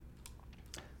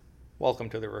Welcome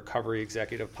to the Recovery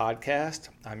Executive Podcast.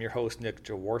 I'm your host, Nick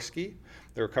Jaworski.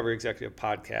 The Recovery Executive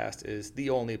Podcast is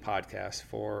the only podcast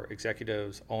for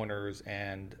executives, owners,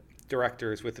 and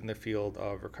directors within the field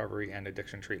of recovery and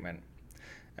addiction treatment.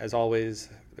 As always,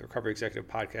 the Recovery Executive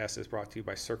Podcast is brought to you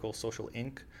by Circle Social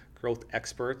Inc., growth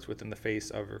experts within the face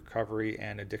of recovery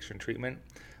and addiction treatment.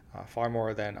 Far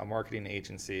more than a marketing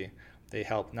agency, they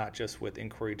help not just with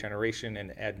inquiry generation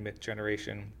and admit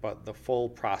generation, but the full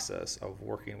process of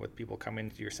working with people coming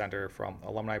into your center, from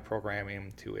alumni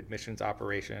programming to admissions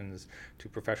operations to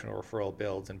professional referral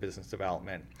builds and business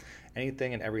development.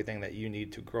 Anything and everything that you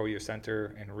need to grow your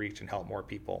center and reach and help more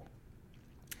people.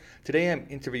 Today I'm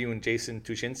interviewing Jason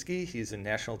Tuszynski. He's the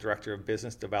National Director of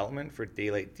Business Development for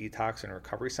Daylight Detox and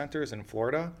Recovery Centers in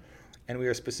Florida, and we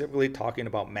are specifically talking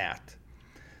about MAT.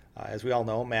 As we all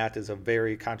know, MAT is a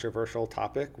very controversial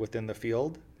topic within the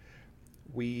field.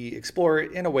 We explore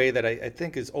it in a way that I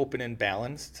think is open and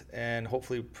balanced, and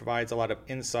hopefully provides a lot of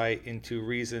insight into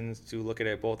reasons to look at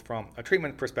it both from a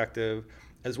treatment perspective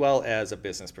as well as a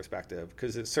business perspective,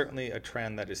 because it's certainly a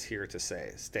trend that is here to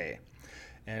stay.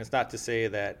 And it's not to say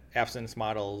that abstinence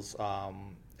models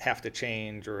have to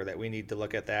change or that we need to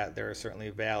look at that. There is certainly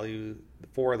value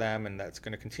for them, and that's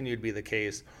going to continue to be the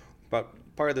case. But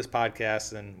part of this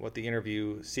podcast and what the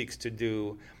interview seeks to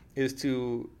do is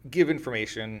to give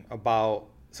information about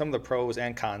some of the pros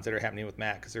and cons that are happening with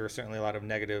MAT, because there are certainly a lot of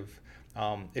negative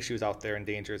issues out there and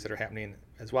dangers that are happening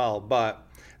as well. But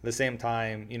at the same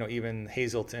time, even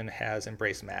Hazelden has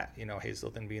embraced MAT.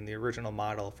 Hazelden being the original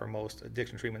model for most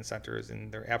addiction treatment centers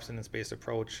in their abstinence-based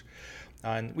approach.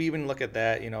 And we even look at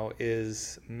that,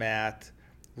 is MAT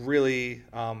really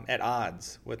at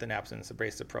odds with an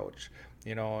abstinence-based approach?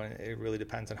 And it really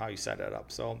depends on how you set it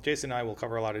up. So Jason and I will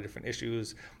cover a lot of different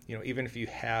issues. Even if you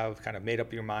have kind of made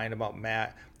up your mind about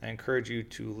MAT, I encourage you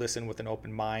to listen with an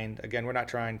open mind. Again, we're not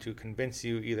trying to convince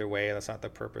you either way. That's not the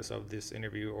purpose of this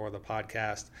interview or the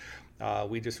podcast.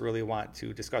 We just really want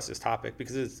to discuss this topic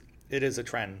because it is a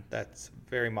trend that's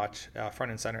very much front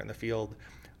and center in the field.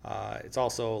 It's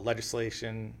also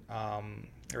legislation,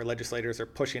 or legislators are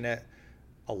pushing it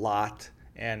a lot.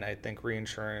 And I think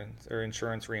insurance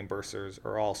reimbursers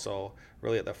are also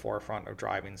really at the forefront of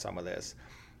driving some of this.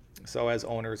 So as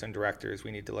owners and directors,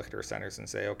 we need to look at our centers and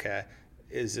say, okay,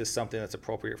 is this something that's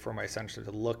appropriate for my center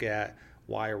to look at?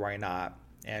 Why or why not?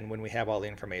 And when we have all the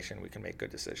information, we can make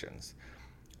good decisions.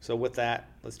 So with that,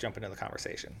 let's jump into the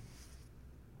conversation.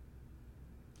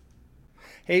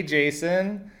 Hey,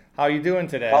 Jason, how are you doing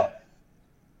today?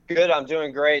 Good. I'm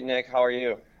doing great, Nick. How are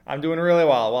you? I'm doing really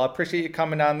well. Well, I appreciate you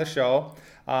coming on the show.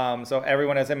 So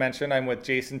everyone, as I mentioned, I'm with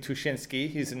Jason Tuszynski.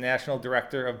 He's the National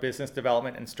Director of Business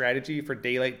Development and Strategy for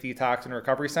Daylight Detox and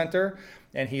Recovery Center.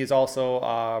 And he is also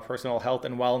a personal health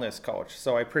and wellness coach.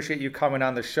 So I appreciate you coming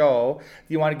on the show.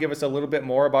 Do you want to give us a little bit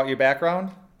more about your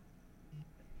background?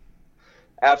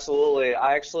 Absolutely.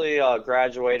 I actually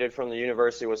graduated from the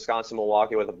University of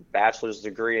Wisconsin-Milwaukee with a bachelor's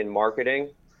degree in marketing.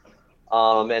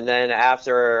 And then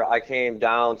after I came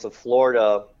down to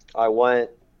Florida, I went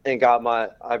and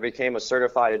I became a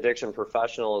certified addiction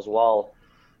professional as well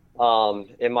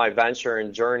in my venture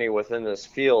and journey within this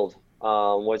field,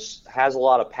 which has a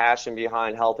lot of passion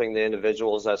behind helping the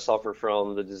individuals that suffer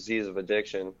from the disease of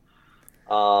addiction.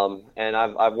 And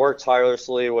I've worked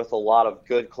tirelessly with a lot of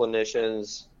good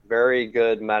clinicians, very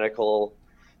good medical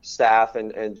staff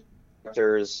and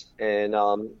doctors, and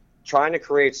trying to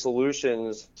create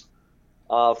solutions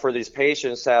for these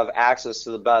patients to have access to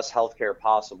the best healthcare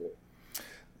possible.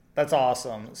 That's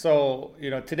awesome. So,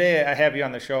 today I have you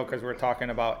on the show because we're talking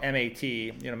about MAT,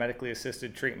 medically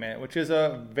assisted treatment, which is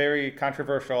a very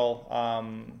controversial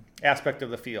aspect of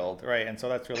the field, right? And so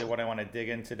that's really what I want to dig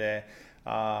in today.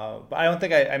 But I don't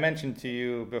think I mentioned to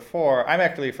you before, I'm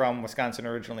actually from Wisconsin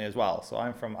originally as well. So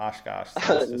I'm from Oshkosh.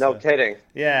 So no kidding.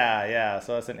 Yeah.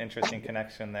 So that's an interesting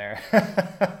connection there.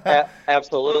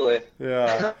 Absolutely.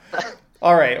 Yeah.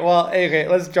 All right. Well, okay,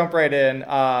 let's jump right in.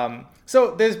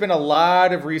 So there's been a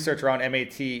lot of research around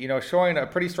MAT, showing a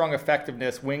pretty strong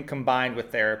effectiveness when combined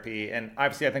with therapy. And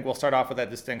obviously, I think we'll start off with that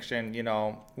distinction.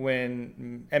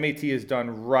 When MAT is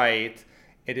done right,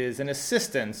 it is an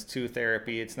assistance to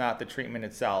therapy. It's not the treatment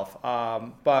itself.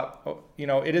 But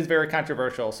it is very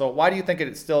controversial. So why do you think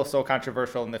it's still so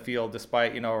controversial in the field,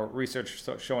 despite, research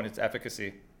showing its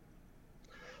efficacy?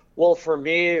 Well, for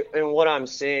me, and what I'm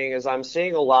seeing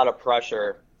a lot of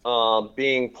pressure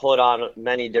being put on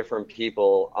many different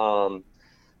people.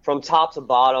 From top to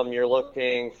bottom, you're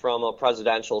looking from a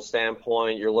presidential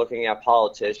standpoint, you're looking at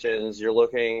politicians, you're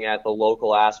looking at the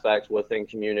local aspect within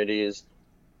communities.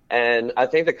 And I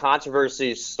think the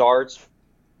controversy starts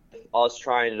with us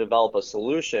trying to develop a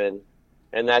solution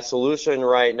And that solution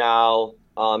right now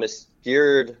is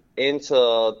geared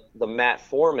into the mat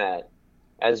format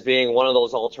as being one of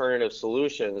those alternative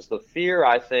solutions. The fear,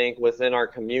 I think, within our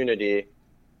community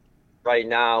right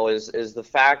now is the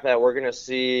fact that we're going to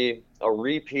see a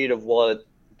repeat of what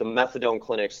the methadone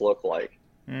clinics look like.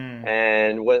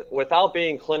 And without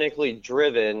being clinically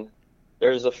driven,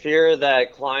 there's a fear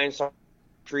that clients are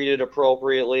treated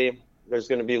appropriately. There's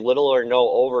going to be little or no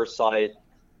oversight.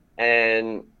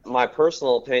 And my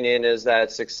personal opinion is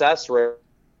that success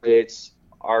rates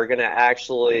are going to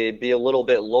actually be a little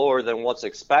bit lower than what's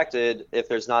expected if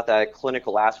there's not that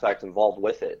clinical aspect involved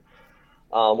with it.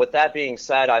 With that being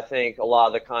said, I think a lot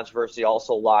of the controversy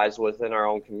also lies within our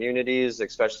own communities,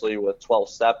 especially with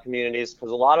 12-step communities,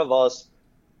 because a lot of us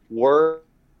work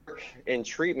in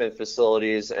treatment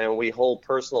facilities and we hold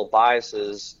personal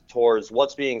biases towards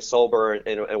what's being sober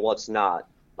and what's not.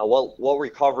 What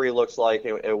recovery looks like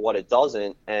and what it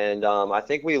doesn't. And I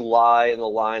think we lie in the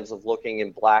lines of looking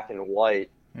in black and white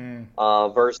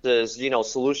versus,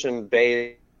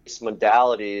 solution-based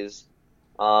modalities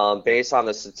based on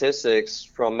the statistics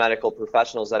from medical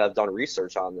professionals that have done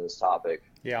research on this topic.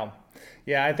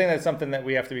 Yeah, I think that's something that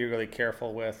we have to be really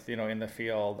careful with, in the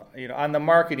field. On the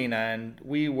marketing end,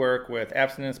 we work with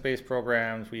abstinence-based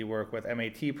programs, we work with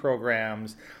MAT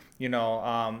programs,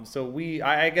 so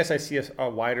I guess I see a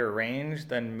wider range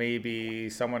than maybe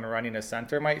someone running a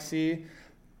center might see.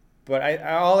 But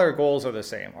all our goals are the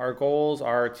same. Our goals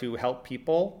are to help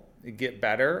people get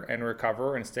better and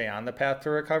recover and stay on the path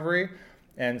to recovery.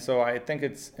 And so I think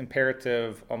it's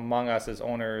imperative among us as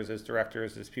owners, as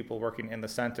directors, as people working in the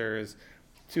centers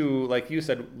to, like you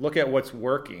said, look at what's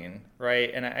working,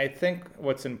 right? And I think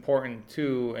what's important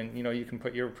too, and you can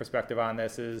put your perspective on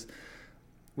this, is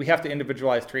we have to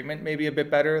individualize treatment maybe a bit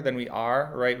better than we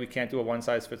are, right? We can't do a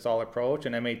one-size-fits-all approach,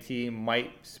 and MAT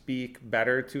might speak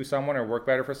better to someone or work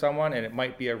better for someone, and it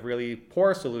might be a really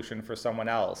poor solution for someone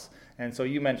else. And so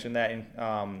you mentioned that in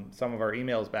some of our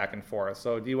emails back and forth.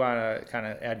 So do you want to kind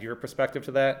of add your perspective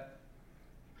to that?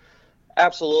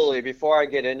 Absolutely. Before I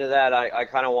get into that, I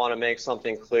kind of want to make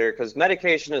something clear, because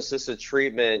medication-assisted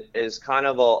treatment is kind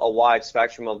of a wide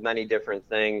spectrum of many different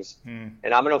things.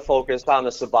 And I'm going to focus on the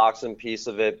Suboxone piece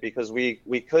of it, because we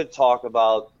could talk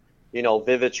about,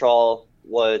 Vivitrol,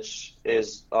 which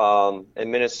is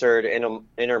administered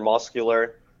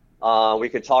intramuscular. We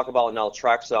could talk about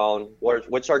naltrexone,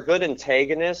 which are good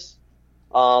antagonists,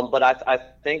 but I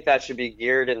think that should be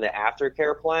geared in the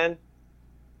aftercare plan.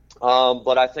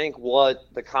 But I think what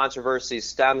the controversy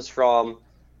stems from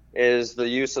is the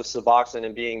use of Suboxone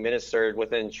and being administered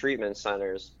within treatment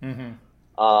centers.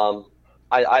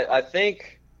 I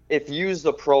think if used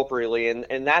appropriately,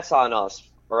 and that's on us,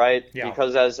 right? Yeah.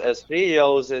 Because as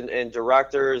CEOs and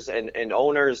directors and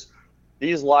owners,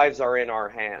 these lives are in our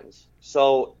hands.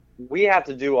 So we have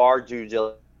to do our due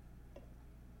diligence.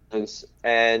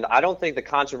 And I don't think the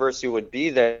controversy would be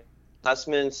that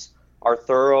assessments are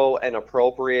thorough and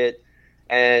appropriate,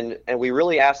 and we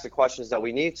really ask the questions that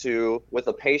we need to with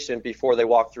a patient before they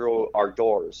walk through our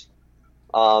doors,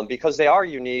 because they are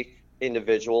unique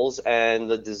individuals and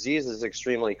the disease is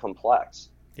extremely complex.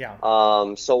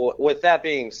 So with that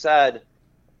being said,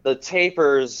 the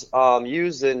tapers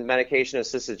used in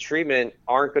medication-assisted treatment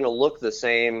aren't going to look the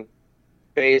same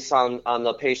based on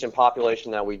the patient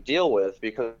population that we deal with,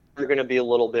 because they're going to be a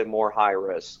little bit more high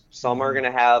risk. Some are going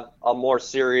to have a more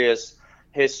serious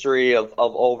history of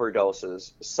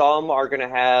overdoses. Some are going to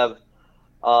have,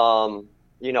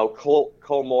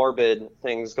 comorbid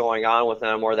things going on with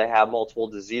them, where they have multiple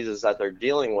diseases that they're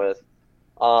dealing with.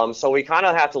 So we kind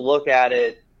of have to look at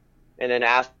it in an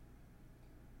aspect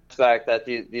that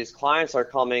these clients are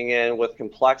coming in with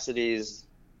complexities,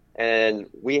 and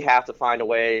we have to find a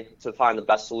way to find the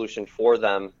best solution for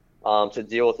them to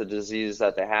deal with the disease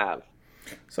that they have.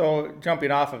 So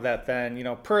jumping off of that then,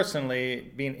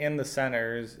 personally, being in the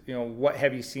centers, what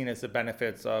have you seen as the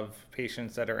benefits of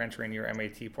patients that are entering your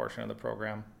MAT portion of the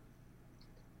program?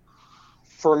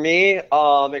 For me,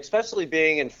 especially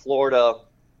being in Florida,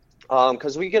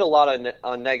 because we get a lot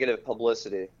of negative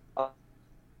publicity.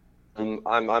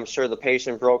 I'm sure the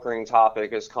patient brokering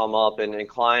topic has come up, and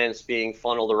clients being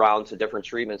funneled around to different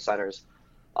treatment centers.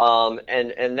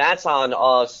 And that's on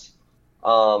us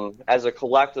as a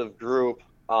collective group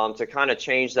to kind of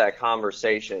change that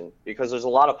conversation, because there's a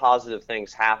lot of positive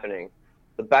things happening.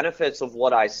 The benefits of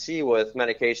what I see with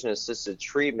medication-assisted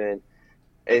treatment,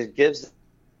 it gives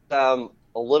them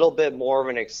a little bit more of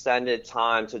an extended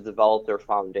time to develop their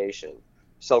foundation.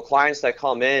 So clients that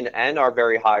come in and are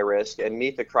very high risk and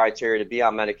meet the criteria to be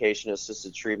on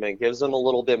medication-assisted treatment gives them a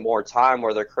little bit more time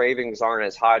where their cravings aren't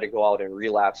as high to go out and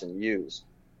relapse and use.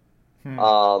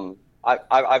 Hmm.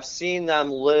 I've seen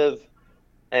them live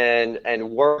and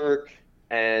work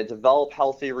and develop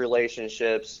healthy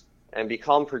relationships and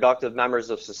become productive members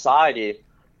of society.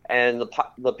 And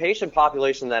the patient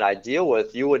population that I deal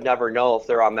with, you would never know if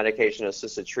they're on medication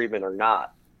assisted treatment or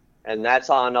not. And that's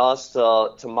on us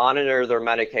to monitor their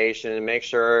medication and make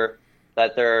sure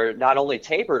that they're not only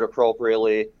tapered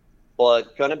appropriately,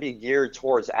 but going to be geared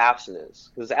towards abstinence,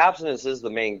 because abstinence is the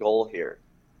main goal here.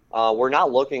 We're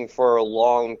not looking for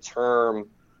long-term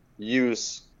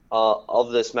use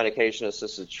of this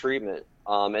medication-assisted treatment,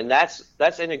 and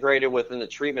that's integrated within the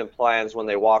treatment plans when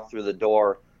they walk through the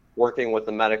door, working with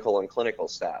the medical and clinical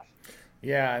staff.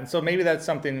 Yeah, and so maybe that's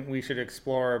something we should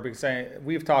explore because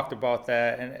we've talked about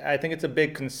that, and I think it's a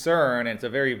big concern, and it's a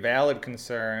very valid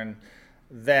concern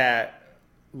that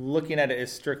looking at it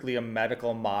as strictly a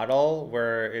medical model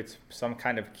where it's some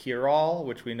kind of cure-all,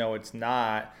 which we know it's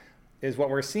not, is what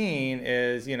we're seeing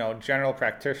is, general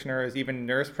practitioners, even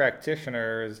nurse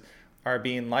practitioners are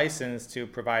being licensed to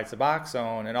provide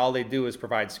Suboxone, and all they do is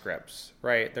provide scripts,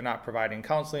 right? They're not providing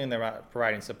counseling, they're not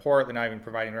providing support, they're not even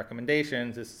providing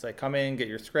recommendations. It's just like, come in, get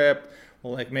your script,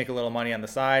 we'll make a little money on the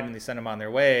side, and they send them on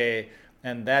their way,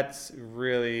 and that's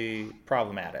really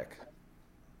problematic.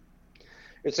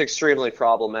 It's extremely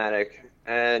problematic,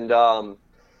 and for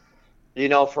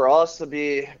us to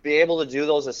be able to do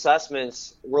those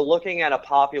assessments, we're looking at a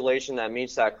population that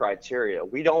meets that criteria.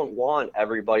 We don't want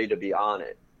everybody to be on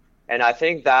it. And I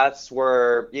think that's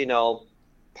where,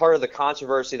 part of the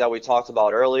controversy that we talked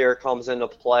about earlier comes into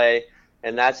play,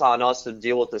 and that's on us to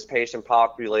deal with this patient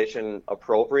population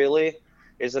appropriately,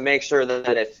 is to make sure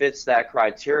that it fits that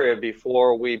criteria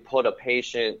before we put a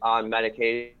patient on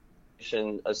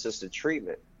medication-assisted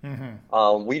treatment.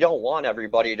 Mm-hmm. We don't want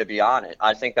everybody to be on it.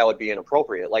 I think that would be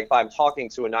inappropriate. Like if I'm talking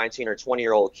to a 19 or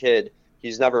 20-year-old kid,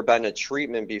 he's never been to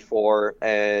treatment before,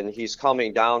 and he's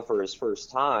coming down for his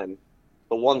first time.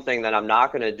 The one thing that I'm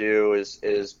not going to do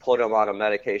is put him on a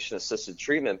medication-assisted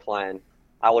treatment plan.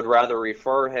 I would rather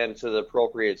refer him to the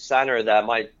appropriate center that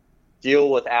might deal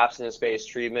with abstinence-based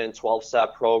treatment,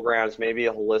 12-step programs, maybe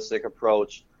a holistic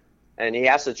approach. And he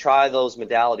has to try those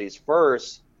modalities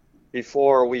first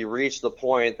before we reach the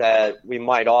point that we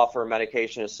might offer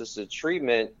medication-assisted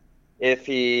treatment if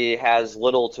he has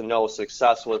little to no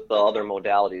success with the other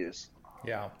modalities.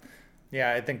 Yeah.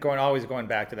 Yeah, I think always going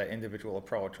back to that individual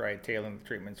approach, right? Tailoring the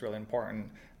treatment is really important.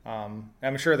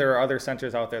 I'm sure there are other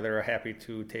centers out there that are happy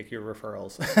to take your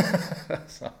referrals.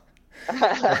 So.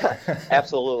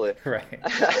 Absolutely. Right.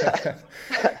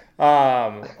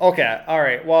 Okay. All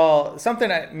right. Well,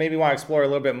 something I maybe want to explore a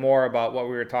little bit more about what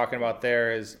we were talking about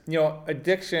there is,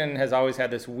 addiction has always had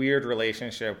this weird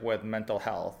relationship with mental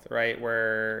health, right?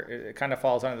 Where it kind of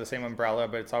falls under the same umbrella,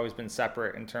 but it's always been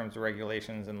separate in terms of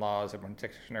regulations and laws of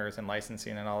practitioners and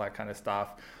licensing and all that kind of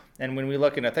stuff. And when we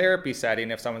look in a therapy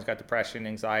setting, if someone's got depression,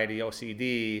 anxiety,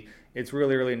 OCD, it's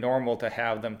really, really normal to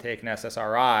have them take an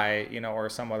SSRI, or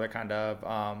some other kind of,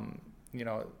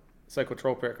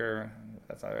 psychotropic or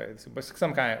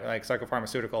some kind of like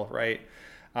psychopharmaceutical, right?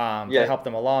 To help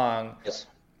them along. Yes.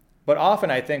 But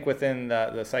often I think within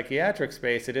the psychiatric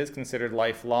space, it is considered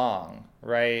lifelong,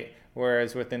 right?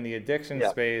 Whereas within the addiction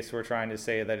space, we're trying to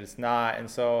say that it's not. And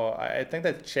so I think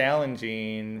that's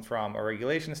challenging from a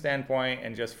regulation standpoint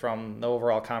and just from the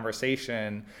overall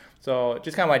conversation. So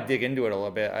just kind of want to dig into it a little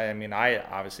bit. I mean, I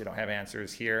obviously don't have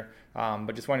answers here,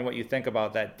 but just wondering what you think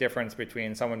about that difference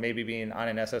between someone maybe being on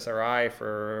an SSRI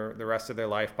for the rest of their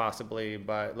life possibly,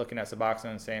 but looking at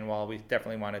Suboxone and saying, well, we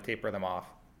definitely want to taper them off.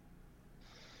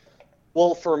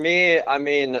 Well, for me, I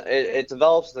mean, it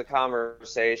develops the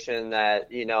conversation that,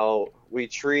 we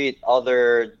treat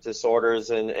other disorders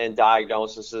and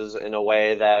diagnoses in a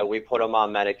way that we put them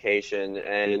on medication.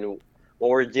 And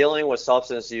when we're dealing with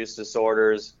substance use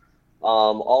disorders,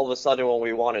 all of a sudden when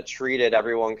we want to treat it,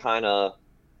 everyone kind of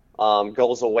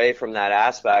goes away from that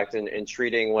aspect and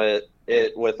treating with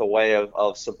a way of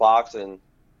Suboxone.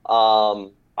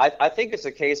 I think it's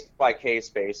a case-by-case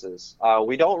basis.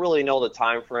 We don't really know the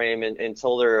time frame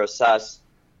until they're assessed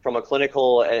from a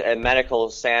clinical and medical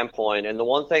standpoint. And the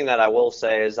one thing that I will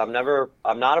say is I'm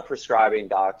not a prescribing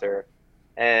doctor,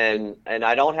 and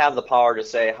I don't have the power to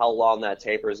say how long that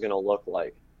taper is going to look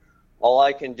like. All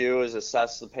I can do is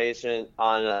assess the patient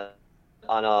on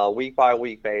a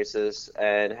week-by-week basis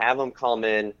and have him come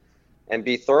in and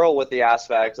be thorough with the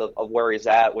aspects of where he's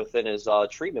at within his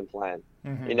treatment plan.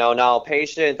 Mm-hmm. Now a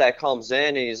patient that comes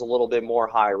in and he's a little bit more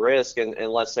high risk, and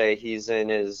let's say he's in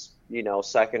his,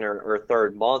 second or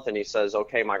third month, and he says,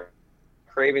 okay, my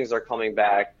cravings are coming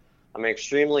back. I'm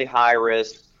extremely high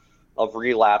risk of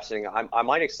relapsing, I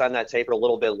might extend that taper a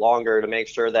little bit longer to make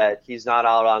sure that he's not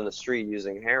out on the street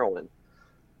using heroin.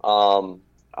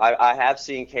 I have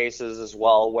seen cases as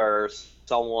well where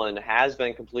someone has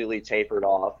been completely tapered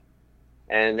off,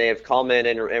 and they have come in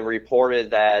and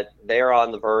reported that they are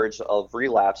on the verge of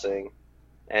relapsing.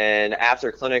 And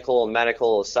after clinical and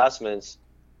medical assessments,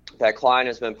 that client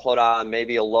has been put on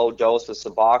maybe a low dose of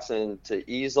Suboxone to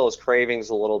ease those cravings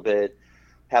a little bit,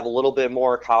 have a little bit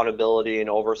more accountability and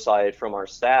oversight from our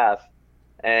staff,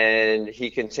 and he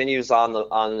continues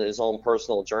on his own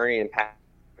personal journey and path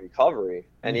to recovery,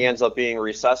 and he ends up being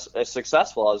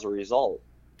successful as a result.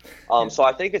 So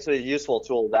I think it's a useful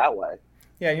tool that way.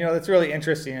 Yeah, that's really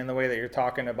interesting in the way that you're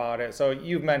talking about it. So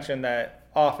you've mentioned that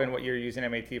often what you're using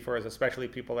MAT for is especially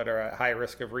people that are at high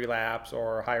risk of relapse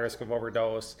or high risk of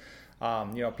overdose.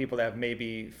 People that have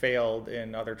maybe failed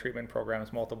in other treatment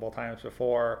programs multiple times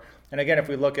before. And again, if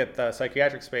we look at the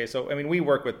psychiatric space, so we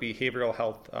work with behavioral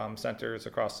health centers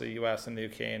across the U.S. and the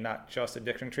U.K. and not just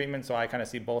addiction treatment. So I kind of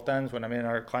see both ends when I'm in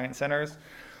our client centers.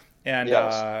 And,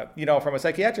 Yes. From a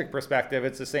psychiatric perspective,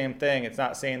 it's the same thing. It's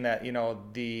not saying that,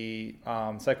 the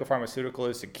psychopharmaceutical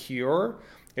is secure.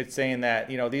 It's saying that,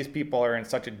 these people are in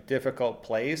such a difficult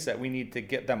place that we need to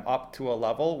get them up to a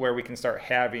level where we can start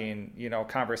having,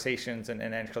 conversations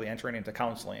and actually entering into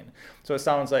counseling. So it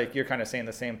sounds like you're kind of saying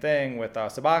the same thing with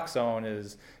Suboxone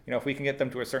is, if we can get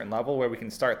them to a certain level where we can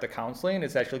start the counseling,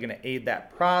 it's actually going to aid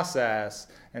that process.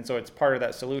 And so it's part of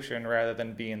that solution rather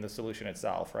than being the solution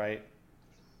itself, right?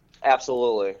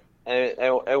 Absolutely.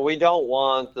 And we don't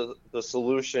want the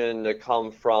solution to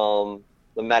come from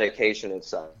the medication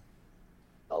itself.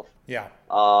 Yeah.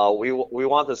 We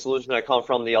want the solution to come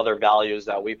from the other values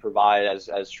that we provide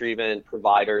as treatment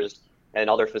providers and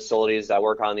other facilities that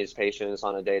work on these patients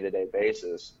on a day-to-day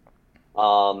basis.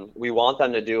 We want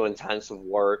them to do intensive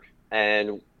work,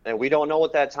 and we don't know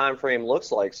what that time frame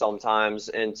looks like sometimes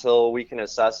until we can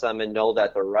assess them and know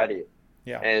that they're ready.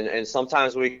 Yeah. And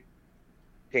sometimes we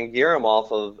can gear them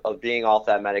off of being off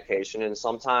that medication, and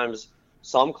sometimes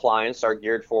some clients are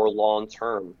geared for long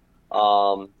term.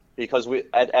 Because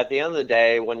at the end of the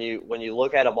day, when you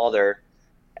look at a mother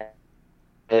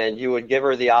and you would give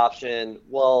her the option,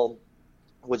 well,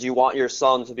 would you want your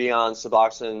son to be on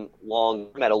Suboxone long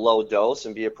at a low dose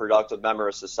and be a productive member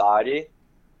of society?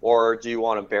 Or do you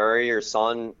want to bury your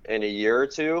son in a year or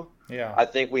two? Yeah. I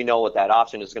think we know what that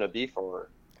option is going to be for her.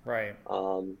 Right.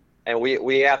 And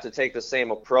we have to take the same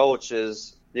approach.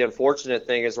 As the unfortunate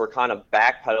thing is we're kind of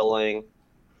backpedaling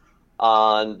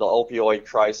on the opioid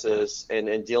crisis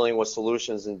and dealing with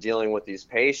solutions and dealing with these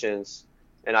patients.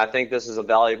 And I think this is a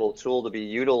valuable tool to be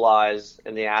utilized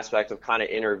in the aspect of kind of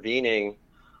intervening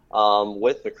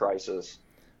with the crisis.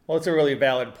 Well, it's a really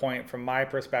valid point from my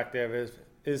perspective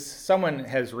is someone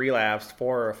has relapsed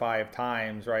 4 or 5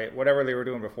 times, right? Whatever they were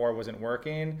doing before wasn't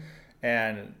working.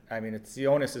 And it's the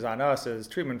onus is on us as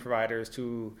treatment providers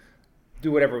to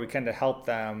do whatever we can to help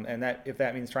them. And that if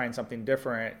that means trying something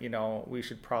different, we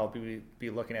should probably be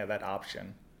looking at that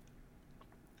option.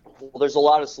 Well, there's a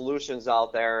lot of solutions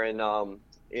out there. And,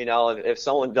 if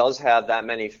someone does have that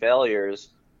many failures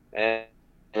and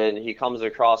he comes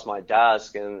across my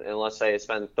desk and let's say it's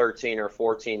been 13 or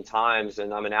 14 times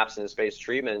and I'm an abstinence-based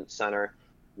treatment center,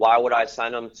 why would I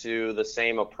send them to the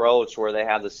same approach where they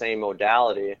have the same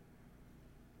modality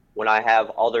when I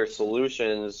have other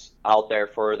solutions out there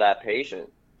for that patient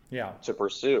to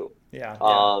pursue? Yeah.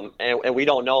 And we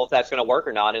don't know if that's going to work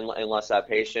or not unless that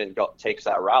patient takes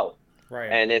that route. Right.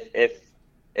 And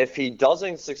if he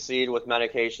doesn't succeed with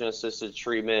medication-assisted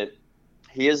treatment,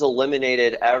 he has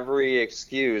eliminated every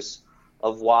excuse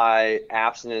of why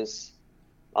abstinence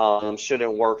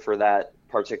shouldn't work for that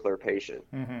particular patient.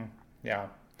 Mm-hmm. Yeah.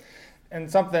 And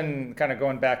something kind of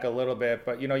going back a little bit,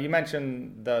 but you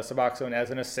mentioned the Suboxone as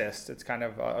an assist. It's kind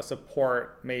of a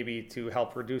support maybe to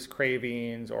help reduce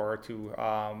cravings or to,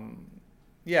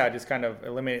 just kind of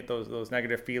eliminate those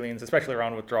negative feelings, especially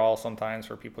around withdrawal sometimes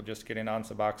for people just getting on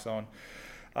Suboxone.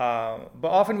 But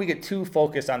often we get too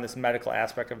focused on this medical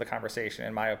aspect of the conversation,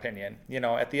 in my opinion.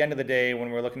 At the end of the day,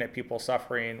 when we're looking at people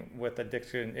suffering with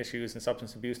addiction issues and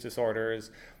substance abuse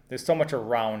disorders, there's so much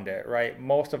around it, right?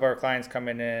 Most of our clients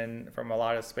coming in from a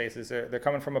lot of spaces, they're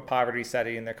coming from a poverty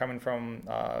setting. They're coming from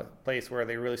a place where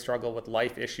they really struggle with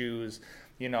life issues.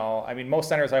 Most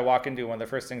centers I walk into, one of the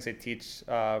first things they teach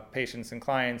patients and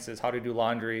clients is how to do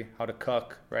laundry, how to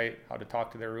cook, right? How to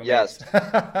talk to their roommates.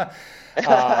 Yes.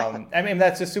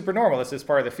 That's just super normal. This is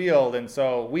part of the field. And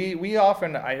so we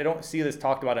often, I don't see this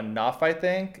talked about enough, I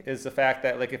think, is the fact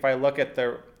that, like, if I look at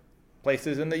the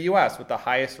places in the U.S. with the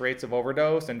highest rates of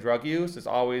overdose and drug use, it's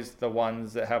always the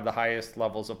ones that have the highest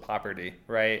levels of poverty,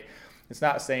 right? It's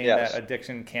not saying Yes. that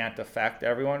addiction can't affect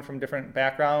everyone from different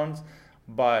backgrounds,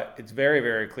 but it's very,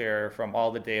 very clear from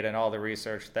all the data and all the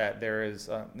research that there is,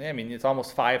 I mean, it's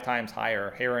almost 5 times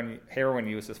higher. Heroin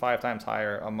use is 5 times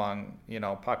higher among,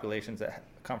 populations that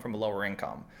come from a lower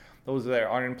income. Those that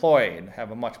are unemployed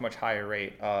have a much, much higher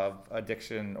rate of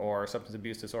addiction or substance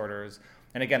abuse disorders.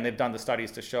 And again, they've done the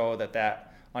studies to show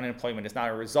that unemployment is not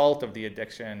a result of the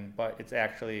addiction, but it's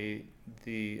actually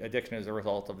the addiction is a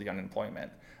result of the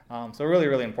unemployment. So really,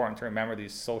 really important to remember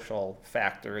these social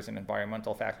factors and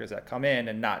environmental factors that come in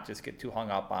and not just get too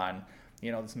hung up on,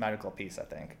 this medical piece, I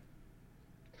think.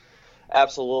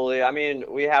 Absolutely. I mean,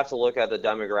 we have to look at the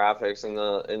demographics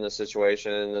in the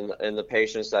situation and the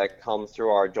patients that come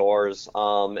through our doors.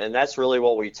 And that's really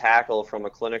what we tackle from a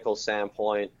clinical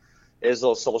standpoint is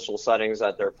those social settings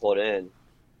that they're put in.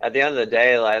 At the end of the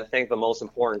day, I think the most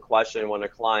important question when a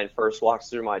client first walks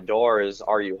through my door is,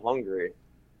 are you hungry?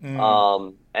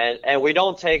 And we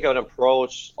don't take an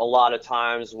approach a lot of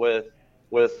times with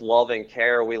love and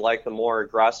care. We like the more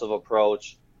aggressive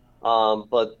approach.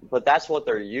 But that's what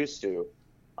they're used to.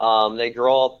 They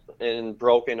grow up in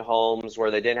broken homes where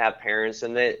they didn't have parents,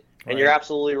 and you're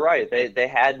absolutely right. They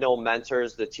had no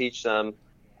mentors to teach them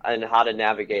and how to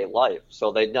navigate life.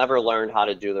 So they never learned how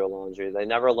to do their laundry. They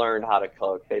never learned how to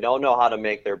cook. They don't know how to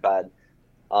make their bed.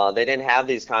 They didn't have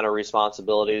these kind of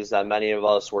responsibilities that many of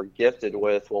us were gifted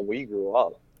with when we grew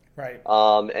up. Right.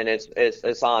 And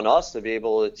it's on us to be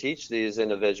able to teach these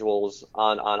individuals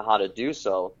on how to do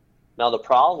so. Now, the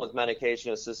problem with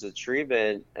medication-assisted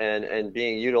treatment and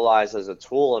being utilized as a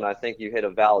tool, and I think you hit a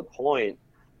valid point,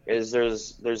 is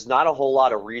there's not a whole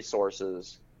lot of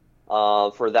resources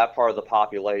for that part of the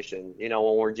population.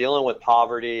 When we're dealing with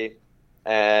poverty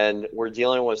and we're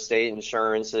dealing with state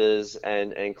insurances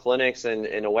and clinics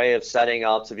in a way of setting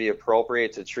up to be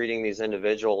appropriate to treating these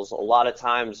individuals, a lot of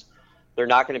times they're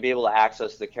not going to be able to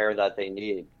access the care that they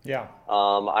need. Yeah.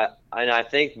 I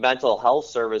think mental health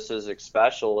services,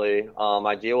 especially,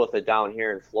 I deal with it down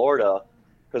here in Florida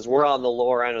because we're on the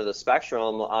lower end of the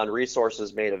spectrum on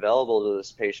resources made available to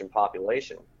this patient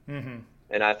population. Mm-hmm.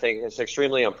 And I think it's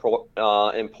extremely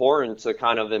important to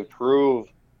kind of improve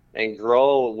and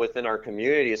grow within our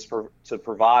communities to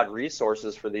provide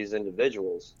resources for these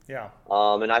individuals. Yeah.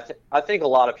 And I think a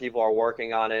lot of people are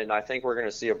working on it, and I think we're going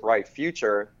to see a bright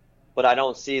future. But I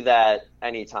don't see that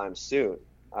anytime soon.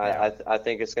 I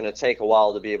think it's going to take a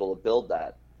while to be able to build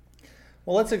that.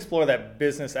 Well, let's explore that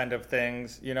business end of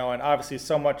things, and obviously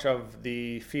so much of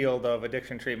the field of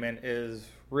addiction treatment is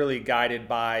really guided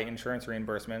by insurance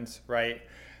reimbursements, right?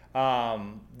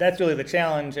 That's really the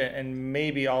challenge and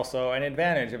maybe also an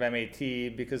advantage of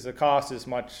MAT because the cost is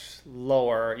much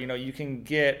lower. You can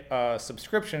get a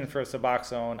subscription for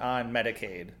Suboxone on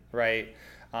Medicaid, right?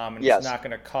 And Yes. It's not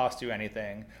going to cost you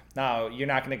anything. Now, you're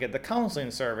not going to get the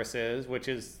counseling services, which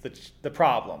is the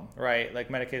problem, right? Like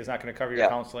Medicaid is not going to cover your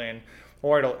counseling,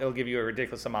 or it'll give you a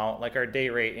ridiculous amount. Like our day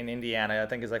rate in Indiana, I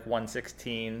think is like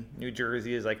 $116. New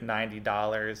Jersey is like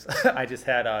 $90. I just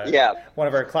had one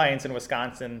of our clients in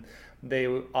Wisconsin. They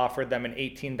offered them an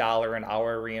 $18 an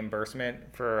hour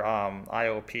reimbursement for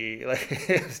IOP. Like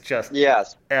it's just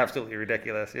absolutely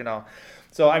ridiculous,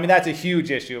 So, I mean, that's a huge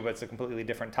issue, but it's a completely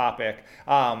different topic.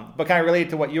 But kind of related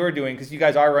to what you're doing, because you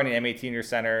guys are running MAT in your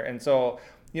center. And so,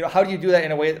 how do you do that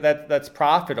in a way that's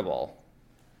profitable?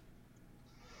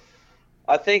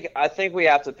 I think we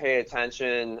have to pay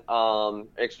attention,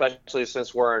 especially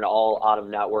since we're an all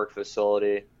out-of-network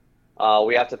facility.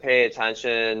 We have to pay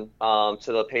attention to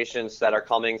the patients that are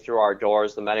coming through our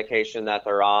doors, the medication that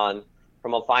they're on.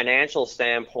 From a financial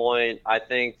standpoint, I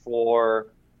think for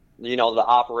the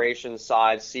operations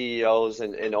side, CEOs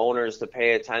and owners to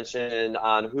pay attention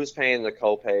on who's paying the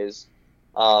copays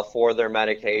for their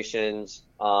medications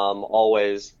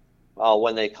always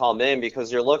when they come in,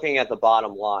 because you're looking at the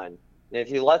bottom line. And if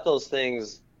you let those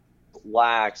things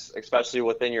lax, especially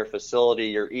within your facility,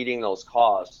 you're eating those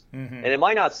costs. Mm-hmm. And it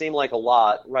might not seem like a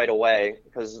lot right away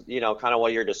because, kind of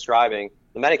what you're describing,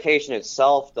 the medication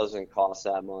itself doesn't cost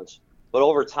that much. But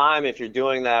over time, if you're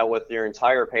doing that with your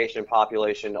entire patient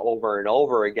population over and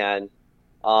over again,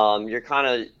 you're kind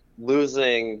of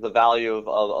losing the value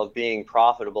of being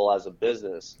profitable as a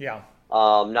business. Yeah.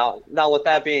 Now, with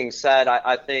that being said,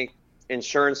 I think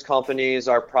insurance companies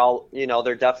are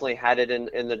they're definitely headed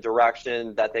in the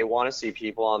direction that they want to see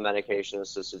people on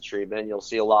medication-assisted treatment. You'll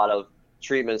see a lot of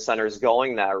treatment centers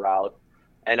going that route.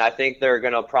 And I think they're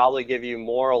going to probably give you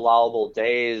more allowable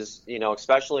days,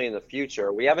 especially in the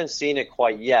future. We haven't seen it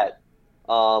quite yet,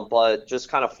 but just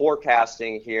kind of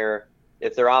forecasting here,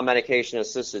 if they're on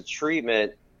medication-assisted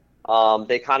treatment,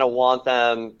 They kind of want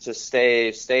them to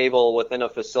stay stable within a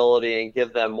facility and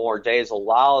give them more days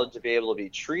allowed to be able to be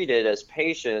treated as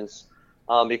patients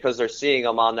because they're seeing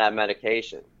them on that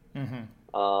medication. Mm-hmm.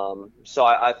 So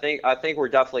I think we're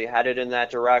definitely headed in that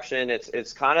direction.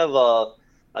 It's kind of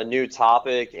a new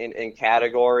topic in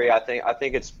category. I think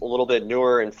it's a little bit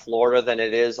newer in Florida than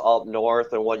it is up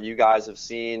north and what you guys have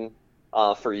seen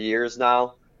for years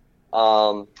now.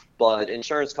 But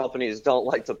insurance companies don't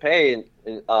like to pay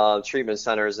treatment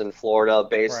centers in Florida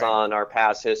based Right. on our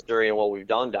past history and what we've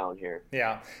done down here.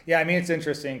 Yeah. Yeah. I mean, it's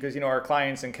interesting because, our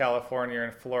clients in California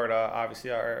and Florida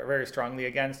obviously are very strongly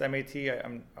against MAT.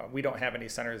 We don't have any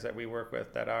centers that we work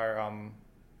with that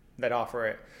that offer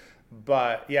it.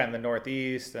 But yeah, in the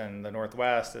Northeast and the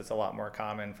Northwest, it's a lot more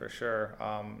common for sure.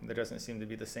 There doesn't seem to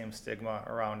be the same stigma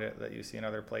around it that you see in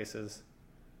other places.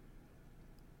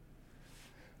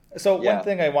 So one Yeah.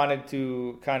 thing I wanted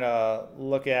to kind of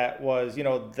look at was,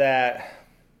 that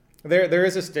there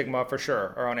is a stigma for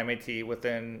sure around MAT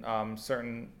within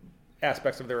certain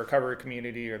aspects of the recovery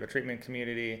community or the treatment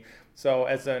community. So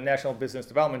as a national business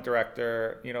development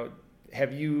director,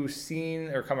 have you seen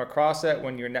or come across it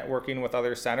when you're networking with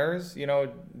other centers?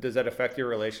 Does that affect your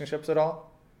relationships at all?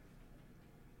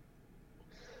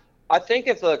 I think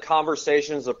if the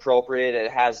conversation is appropriate,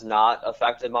 it has not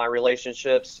affected my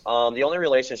relationships. The only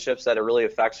relationships that it really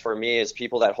affects for me is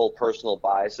people that hold personal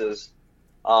biases.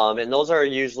 And those are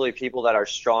usually people that are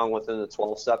strong within the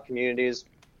 12-step communities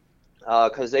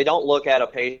because they don't look at a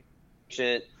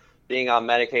patient being on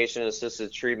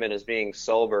medication-assisted treatment as being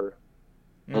sober.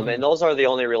 Mm-hmm. And those are the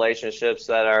only relationships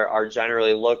that are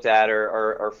generally looked at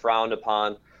or frowned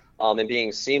upon and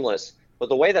being seamless. But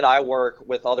the way that I work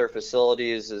with other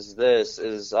facilities is they're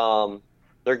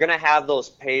going to have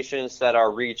those patients that are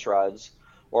retreads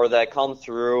or that come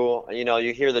through.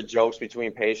 You hear the jokes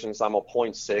between patients. I'm a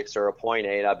point 0.6 or a point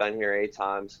 0.8. I've been here 8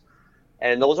 times.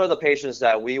 And those are the patients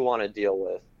that we want to deal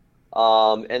with.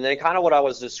 And then kind of what I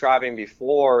was describing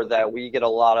before, that we get a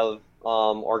lot of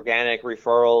organic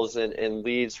referrals and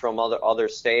leads from other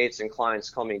states and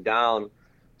clients coming down.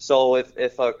 So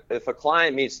if a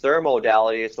client meets their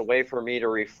modality, it's a way for me to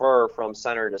refer from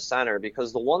center to center,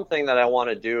 because the one thing that I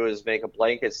want to do is make a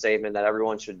blanket statement that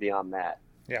everyone should be on MAT.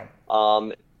 Yeah.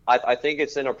 I think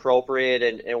it's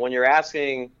inappropriate, and when you're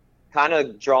asking, kind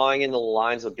of drawing into the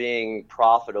lines of being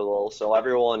profitable, so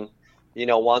everyone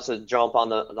wants to jump on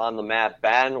the MAT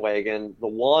bandwagon. The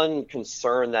one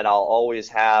concern that I'll always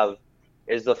have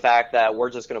is the fact that we're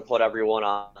just going to put everyone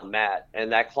on MAT,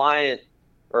 and that client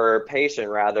or patient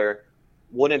rather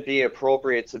wouldn't be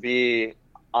appropriate to be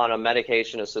on a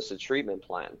medication assisted treatment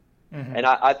plan. Mm-hmm. And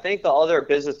I think the other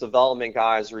business development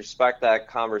guys respect that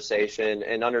conversation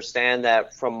and understand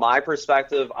that from my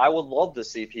perspective, I would love to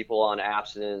see people on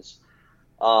abstinence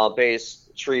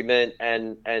based treatment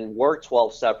and work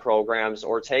 12-step programs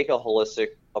or take a holistic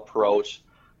approach.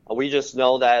 We just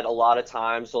know that a lot of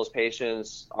times those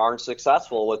patients aren't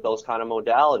successful with those kind of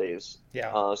modalities.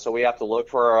 Yeah. So we have to look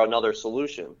for another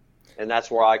solution. And that's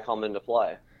where I come into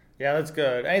play. Yeah, that's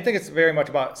good. And I think it's very much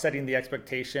about setting the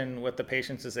expectation with the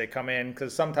patients as they come in,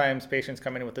 because sometimes patients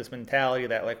come in with this mentality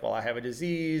that, like, well, I have a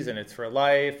disease and it's for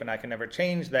life and I can never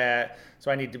change that, so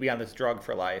I need to be on this drug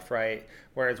for life, right?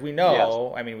 Whereas we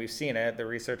know, I mean, we've seen it, the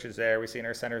research is there, we see in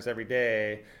our centers every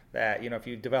day that, if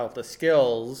you develop the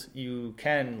skills, you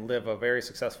can live a very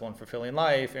successful and fulfilling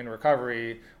life in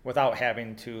recovery without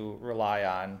having to rely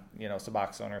on,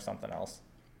 Suboxone or something else.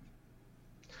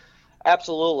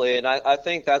 Absolutely, and I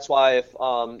think that's why if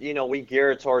we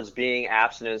gear towards being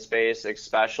abstinence-based,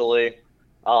 especially,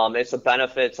 it's a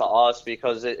benefit to us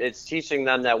because it's teaching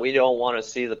them that we don't want to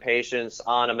see the patients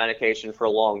on a medication for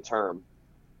long term.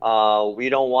 We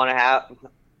don't want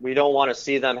to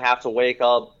see them have to wake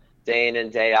up day in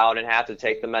and day out and have to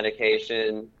take the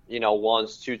medication,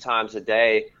 once, 2 times a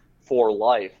day for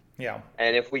life. Yeah.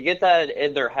 And if we get that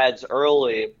in their heads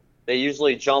early, they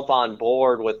usually jump on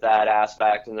board with that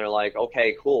aspect and they're like,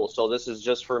 okay, cool. So this is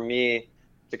just for me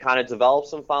to kind of develop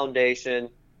some foundation,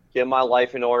 get my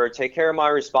life in order, take care of my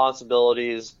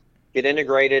responsibilities, get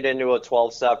integrated into a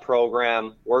 12-step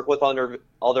program, work with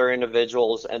other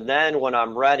individuals. And then when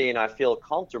I'm ready and I feel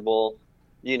comfortable,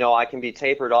 I can be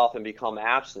tapered off and become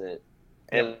abstinent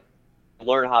and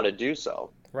learn how to do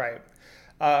so. Right.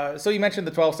 So you mentioned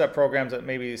the 12-step programs that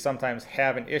maybe sometimes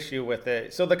have an issue with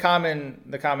it. So the common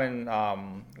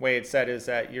way it's said is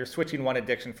that you're switching one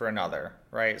addiction for another,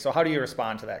 right? So how do you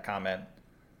respond to that comment?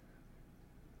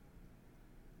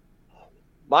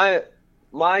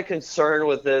 My concern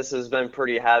with this has been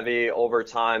pretty heavy over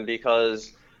time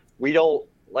because we don't,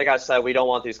 like I said, we don't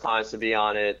want these clients to be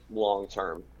on it long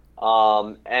term.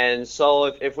 And so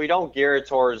if we don't gear it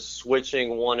towards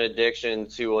switching one addiction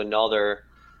to another,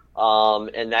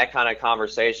 and that kind of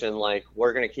conversation, like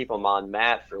we're going to keep them on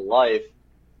mat for life,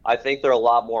 I think they're a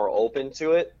lot more open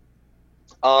to it.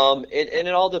 And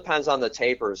it all depends on the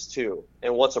tapers too,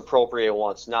 and what's appropriate and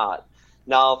what's not.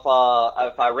 Now,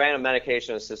 if I ran a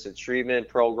medication assisted treatment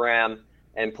program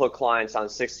and put clients on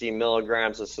 16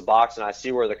 milligrams of Suboxone, I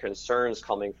see where the concern's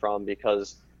coming from,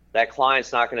 because that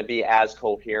client's not going to be as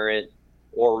coherent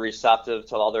or receptive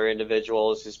to other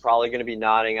individuals. He's probably going to be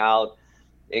nodding out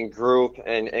in group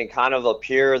and kind of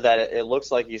appear that it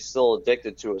looks like he's still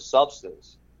addicted to a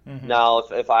substance. Mm-hmm. Now,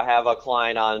 if I have a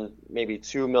client on maybe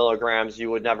 2 milligrams,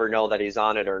 you would never know that he's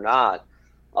on it or not.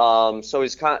 So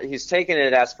he's taking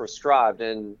it as prescribed.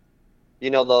 And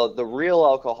the real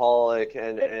alcoholic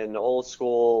and old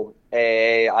school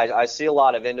AA, I see a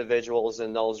lot of individuals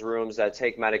in those rooms that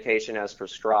take medication as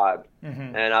prescribed.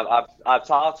 Mm-hmm. And I've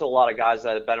talked to a lot of guys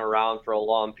that have been around for a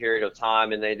long period of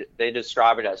time, and they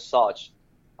describe it as such.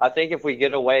 I think if we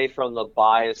get away from the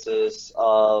biases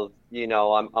of,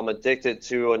 I'm addicted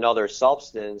to another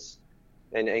substance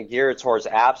and gear it towards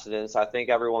abstinence, I think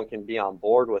everyone can be on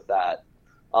board with that.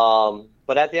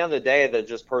 But at the end of the day, they're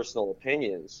just personal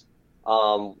opinions.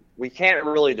 We can't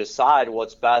really decide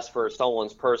what's best for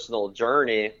someone's personal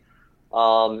journey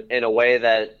in a way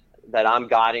that I'm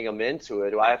guiding them into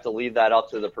it. I have to leave that up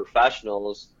to the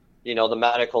professionals, the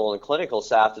medical and clinical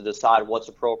staff, to decide what's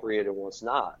appropriate and what's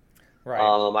not. Right.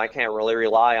 I can't really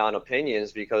rely on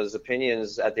opinions, because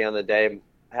opinions at the end of the day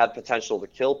have potential to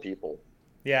kill people.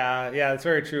 Yeah, that's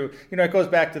very true. It goes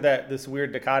back to this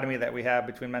weird dichotomy that we have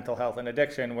between mental health and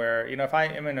addiction, where, if I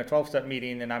am in a 12-step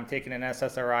meeting and I'm taking an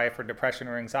SSRI for depression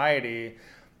or anxiety,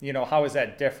 how is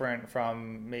that different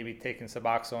from maybe taking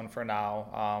Suboxone for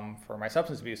now for my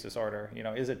substance abuse disorder?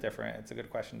 Is it different? It's a good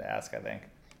question to ask, I think.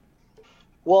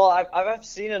 Well, I've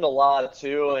seen it a lot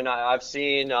too, and I've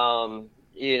seen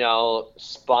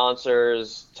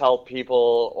sponsors tell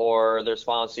people or their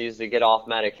sponsees to get off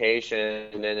medication,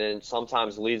 and it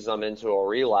sometimes leads them into a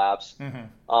relapse.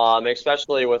 Mm-hmm.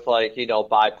 Especially with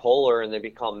bipolar, and they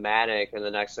become manic, and the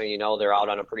next thing you know, they're out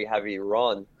on a pretty heavy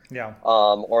run. Yeah.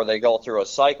 Or they go through a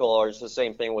cycle, or it's the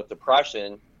same thing with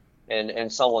depression,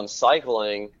 and someone's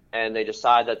cycling and they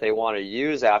decide that they want to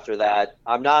use after that.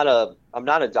 I'm not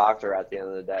a doctor at the end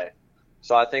of the day.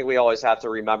 So I think we always have to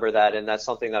remember that, and that's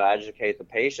something that I educate the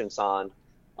patients on,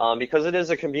 because it is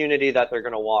a community that they're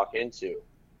going to walk into.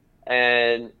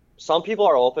 And some people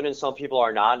are open and some people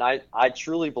are not. And I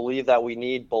truly believe that we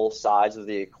need both sides of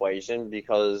the equation,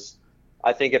 because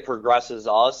I think it progresses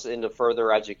us into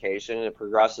further education. It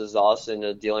progresses us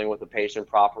into dealing with a patient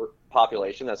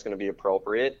population that's going to be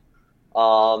appropriate.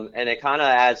 And it kind of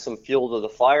adds some fuel to the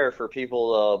fire for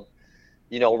people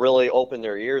to really open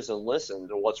their ears and listen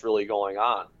to what's really going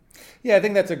on. Yeah, I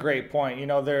think that's a great point.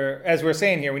 As we're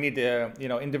saying here, we need to,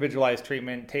 individualize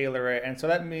treatment, tailor it. And so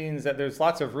that means that there's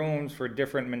lots of rooms for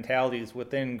different mentalities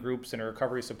within groups and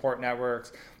recovery support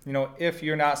networks. If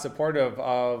you're not supportive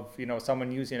of,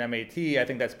 someone using MAT, I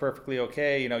think that's perfectly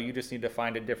okay. You just need to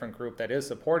find a different group that is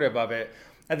supportive of it.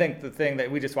 I think the thing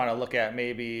that we just want to look at,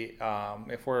 maybe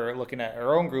if we're looking at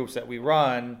our own groups that we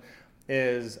run,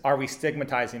 is, are we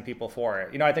stigmatizing people for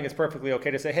it? I think it's perfectly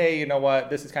okay to say, hey, you know what,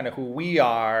 this is kind of who we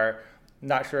are.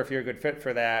 Not sure if you're a good fit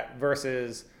for that,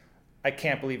 versus, I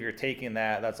can't believe you're taking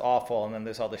that. That's awful. And then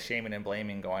there's all the shaming and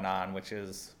blaming going on, which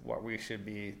is what we should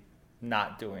be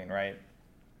not doing, right?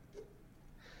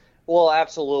 Well,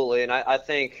 absolutely. And I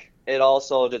think it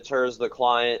also deters the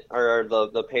client or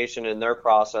the patient in their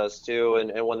process too.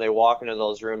 And when they walk into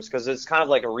those rooms, because it's kind of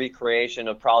like a recreation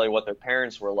of probably what their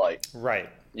parents were like. Right.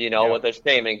 With their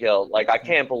shame and guilt. Like, I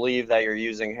can't believe that you're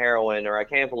using heroin, or I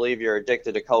can't believe you're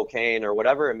addicted to cocaine, or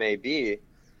whatever it may be.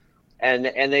 And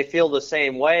they feel the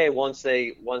same way once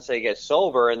they get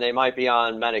sober, and they might be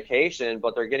on medication,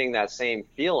 but they're getting that same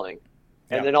feeling.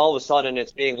 Yeah. And then all of a sudden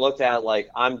it's being looked at like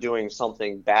I'm doing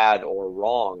something bad or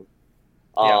wrong.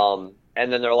 Yeah.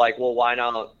 And then they're like, well, why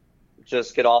not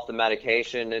just get off the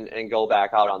medication and go back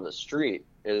out on the street?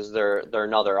 Is there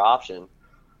another option?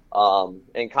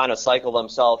 And kind of cycle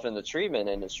themselves in the treatment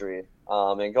industry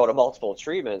and go to multiple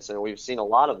treatments. And we've seen a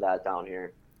lot of that down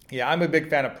here. Yeah, I'm a big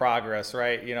fan of progress,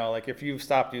 right? Like if you've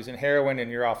stopped using heroin and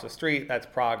you're off the street, that's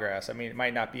progress. I mean, it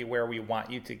might not be where we want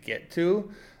you to get to,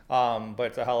 but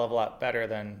it's a hell of a lot better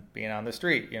than being on the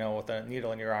street, with a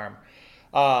needle in your arm.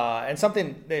 And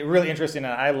something that really interesting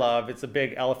and I love, it's a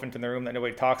big elephant in the room that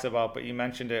nobody talks about, but you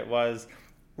mentioned it, was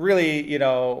really,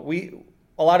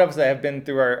 a lot of us that have been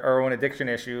through our own addiction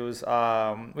issues,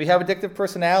 we have addictive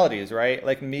personalities, right?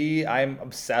 Like me, I'm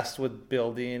obsessed with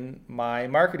building my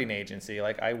marketing agency.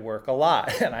 Like I work a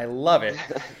lot and I love it.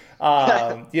 That's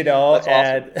awesome.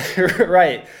 And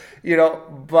right,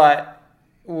 but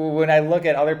when I look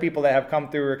at other people that have come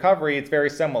through recovery, it's very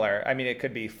similar. I mean, it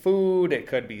could be food, it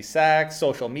could be sex,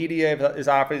 social media is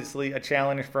obviously a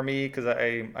challenge for me because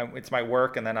it's my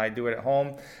work and then I do it at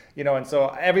home, and so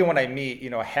everyone I meet,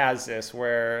 has this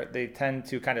where they tend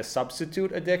to kind of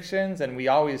substitute addictions and we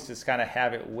always just kind of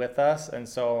have it with us. And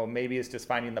so maybe it's just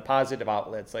finding the positive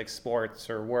outlets like sports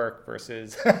or work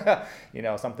versus,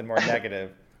 something more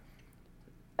negative.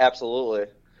 Absolutely.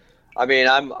 I mean,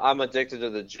 I'm addicted to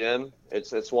the gym.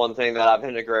 It's one thing that I've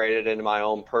integrated into my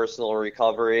own personal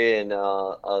recovery and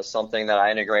something that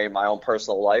I integrate in my own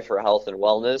personal life for health and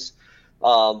wellness.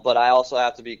 But I also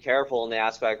have to be careful in the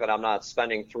aspect that I'm not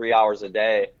spending 3 hours a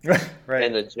day Right.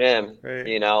 in the gym. Right.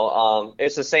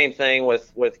 It's the same thing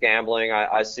with gambling.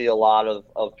 I see a lot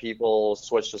of people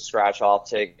switch to scratch off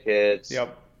tickets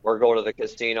Yep. or go to the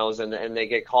casinos and they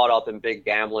get caught up in big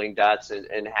gambling debts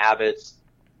and habits.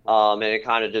 And it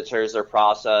kind of deters their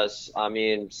process. I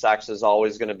mean, sex is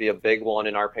always going to be a big one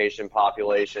in our patient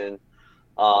population,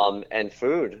 and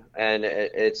food. And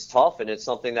it's tough, and it's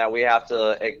something that we have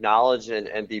to acknowledge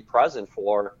and be present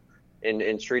for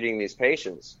in treating these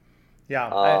patients. Yeah,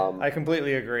 I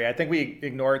completely agree. I think we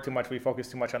ignore it too much. We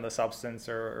focus too much on the substance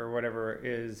or whatever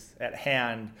is at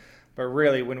hand. But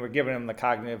really, when we're giving them the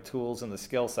cognitive tools and the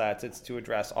skill sets, it's to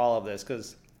address all of this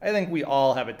because I think we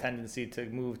all have a tendency to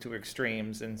move to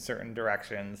extremes in certain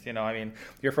directions. I mean,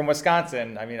 you're from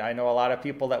Wisconsin. I mean, I know a lot of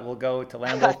people that will go to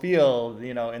Lambeau Field,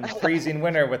 in the freezing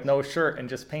winter with no shirt and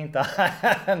just paint on.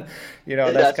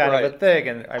 That's kind right. of a thing.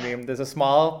 And I mean, there's a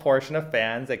small portion of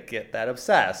fans that get that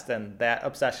obsessed, and that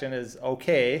obsession is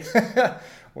okay.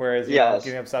 Whereas, Yes.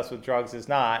 getting obsessed with drugs is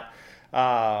not.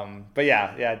 But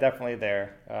yeah, definitely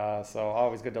there. So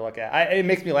always good to look at. It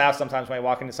makes me laugh sometimes when I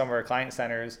walk into some of our client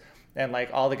centers and like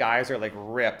all the guys are like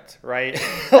ripped, right?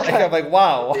 Like I'm like,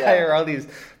 wow, why Yeah. are all these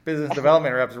business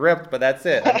development reps ripped? But that's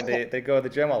it. I mean, they go to the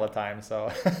gym all the time,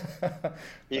 so.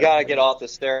 You got to get off the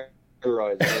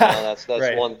steroids. That's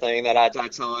Right. one thing that I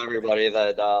tell everybody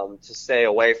that to stay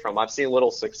away from. I've seen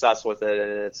little success with it,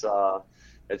 and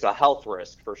it's a health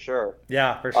risk for sure.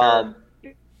 Yeah, for sure.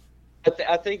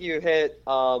 I think you hit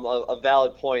a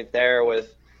valid point there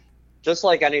with just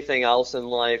like anything else in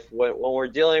life, when we're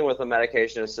dealing with a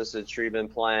medication-assisted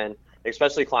treatment plan,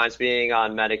 especially clients being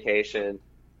on medication,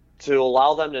 to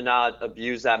allow them to not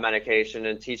abuse that medication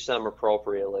and teach them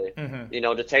appropriately,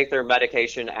 to take their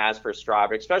medication as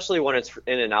prescribed, especially when it's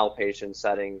in an outpatient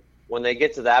setting. When they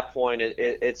get to that point,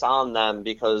 it's on them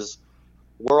because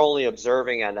we're only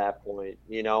observing at that point.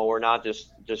 We're not just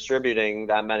distributing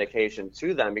that medication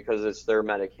to them because it's their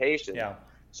medication. Yeah.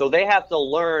 So they have to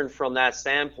learn from that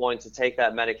standpoint to take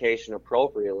that medication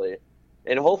appropriately.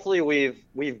 And hopefully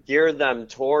we've geared them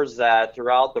towards that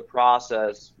throughout the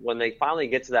process when they finally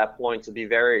get to that point to be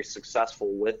very successful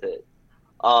with it.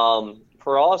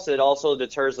 For us, it also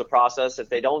deters the process. If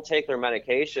they don't take their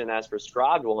medication as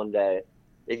prescribed one day,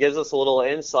 it gives us a little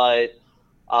insight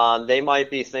on they might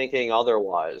be thinking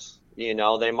otherwise.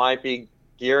 They might be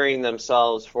gearing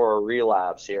themselves for a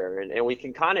relapse here. And we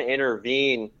can kind of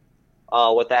intervene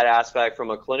with that aspect from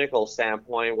a clinical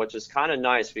standpoint, which is kind of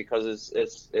nice because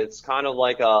it's kind of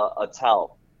like a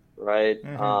tell, right?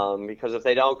 Because if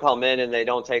they don't come in and they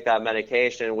don't take that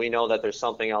medication, we know that there's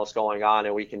something else going on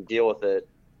and we can deal with it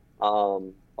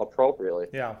appropriately.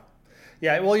 Yeah.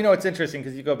 Yeah, well, it's interesting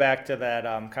because you go back to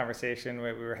that conversation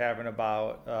we were having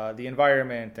about the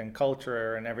environment and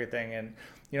culture and everything. And,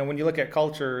 when you look at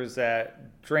cultures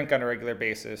that drink on a regular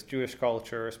basis, Jewish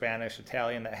culture, Spanish,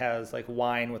 Italian, that has like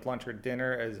wine with lunch or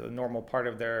dinner as a normal part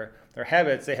of their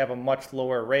habits, they have a much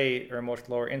lower rate or much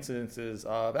lower incidences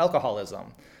of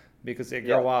alcoholism because they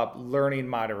grow up learning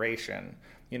moderation.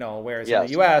 Whereas in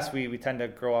the U.S., we tend to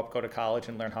grow up, go to college,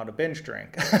 and learn how to binge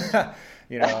drink.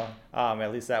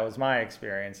 At least that was my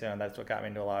experience, and that's what got me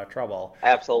into a lot of trouble.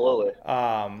 Absolutely.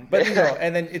 But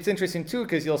and then it's interesting too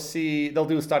because you'll see they'll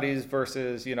do studies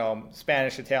versus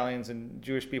Spanish, Italians, and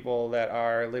Jewish people that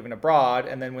are living abroad,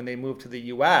 and then when they move to the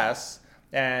U.S.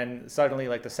 and suddenly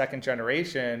like the second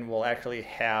generation will actually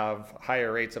have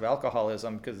higher rates of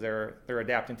alcoholism because they're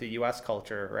adapting to U.S.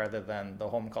 culture rather than the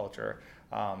home culture.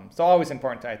 So always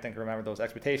important to, I think, remember those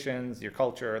expectations, your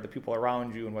culture, the people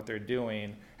around you and what they're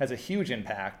doing has a huge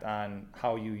impact on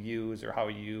how you use or how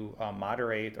you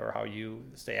moderate or how you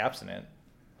stay abstinent.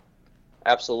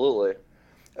 Absolutely.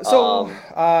 So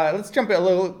let's jump a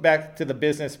little back to the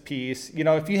business piece.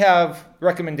 If you have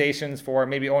recommendations for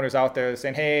maybe owners out there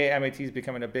saying, hey, MAT is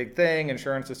becoming a big thing,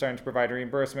 insurance is starting to provide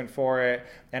reimbursement for it,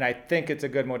 and I think it's a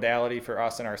good modality for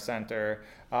us in our center,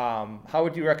 how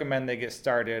would you recommend they get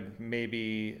started,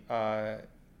 maybe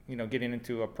getting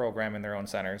into a program in their own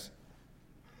centers?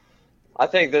 I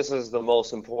think this is the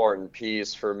most important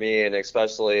piece for me, and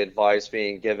especially advice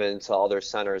being given to other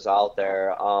centers out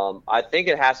there. I think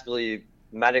it has to be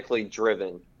medically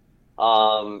driven.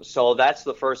 So that's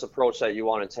the first approach that you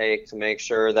want to take to make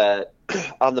sure that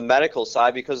on the medical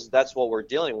side, because that's what we're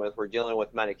dealing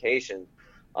with medication.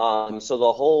 So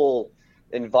the whole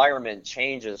environment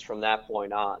changes from that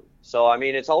point on. So, I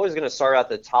mean, it's always going to start at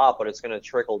the top, but it's going to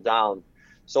trickle down.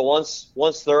 So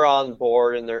once they're on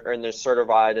board and they're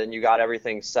certified and you got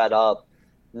everything set up,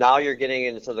 now you're getting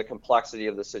into the complexity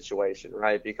of the situation,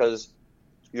 right? Because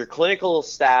your clinical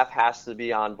staff has to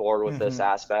be on board with this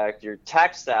aspect. Your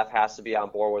tech staff has to be on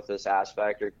board with this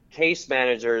aspect. Your case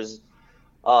managers,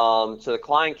 to the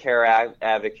client care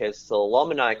advocates, to the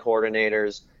alumni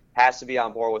coordinators, has to be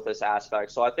on board with this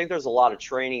aspect. So I think there's a lot of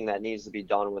training that needs to be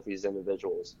done with these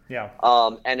individuals. Yeah.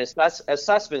 And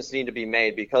assessments need to be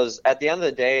made, because at the end of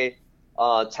the day,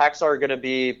 techs are going to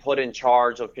be put in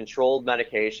charge of controlled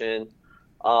medication.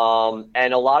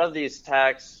 And a lot of these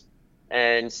techs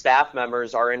and staff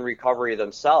members are in recovery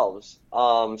themselves.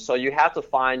 So you have to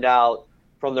find out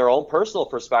from their own personal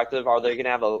perspective, are they going to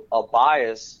have a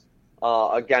bias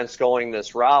against going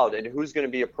this route, and who's going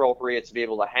to be appropriate to be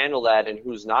able to handle that and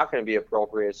who's not going to be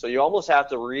appropriate. So you almost have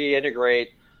to reintegrate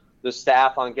the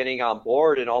staff on getting on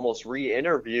board and almost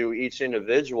re-interview each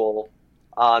individual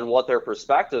on what their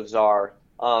perspectives are,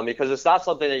 because it's not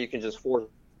something that you can just force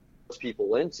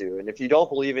people into. And if you don't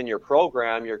believe in your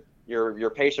program, your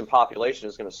patient population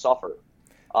is going to suffer.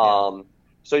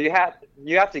 So you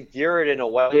have to gear it in a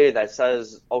way that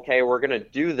says, okay, we're going to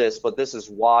do this, but this is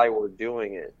why we're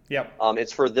doing it. Yep.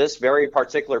 It's for this very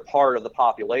particular part of the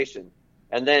population.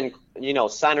 And then,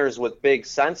 centers with big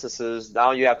censuses,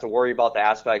 now you have to worry about the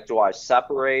aspect, do I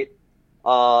separate,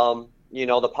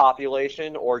 the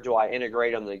population, or do I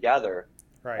integrate them together?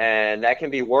 Right. And that can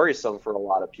be worrisome for a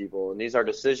lot of people. And these are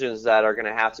decisions that are going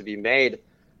to have to be made.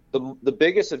 The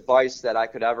biggest advice that I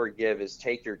could ever give is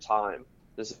take your time.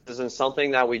 This isn't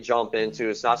something that we jump into.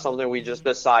 It's not something we just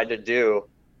decide to do.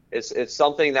 It's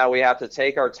something that we have to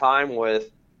take our time with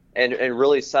and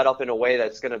really set up in a way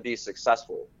that's going to be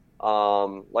successful.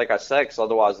 Like I said, because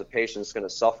otherwise the patient's going to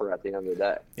suffer at the end of the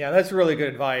day. Yeah, that's really good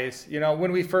advice.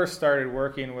 When we first started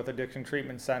working with addiction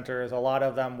treatment centers, a lot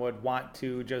of them would want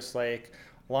to just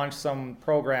launch some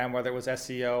program, whether it was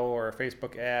SEO or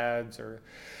Facebook ads or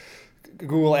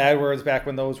Google AdWords back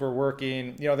when those were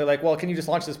working. They're like, well, can you just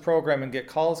launch this program and get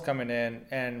calls coming in?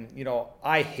 And,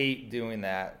 I hate doing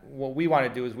that. What we want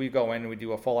to do is we go in and we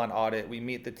do a full-on audit. We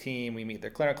meet the team, we meet their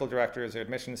clinical directors, their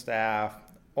admission staff,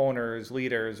 owners,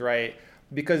 leaders, right?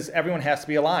 Because everyone has to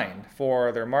be aligned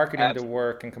for their marketing to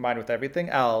work, and combined with everything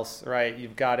else, right?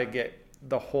 You've got to get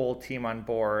the whole team on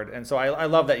board. And so I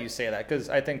love that you say that, because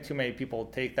I think too many people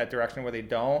take that direction where they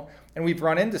don't. And we've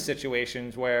run into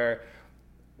situations where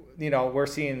we're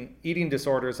seeing eating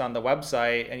disorders on the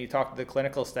website, and you talk to the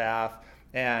clinical staff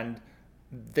and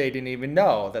they didn't even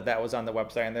know that was on the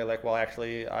website. And they're like, well,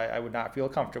 actually, I would not feel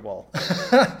comfortable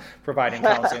providing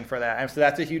counseling for that. And so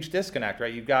that's a huge disconnect,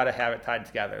 right? You've got to have it tied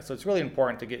together. So it's really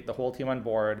important to get the whole team on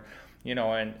board.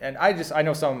 And I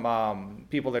know some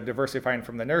people that are diversifying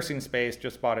from the nursing space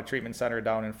just bought a treatment center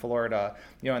down in Florida,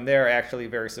 and they're actually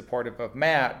very supportive of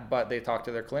Matt, but they talk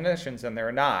to their clinicians and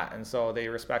they're not. And so they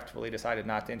respectfully decided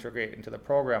not to integrate into the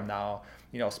program now,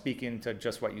 speaking to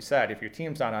just what you said. If your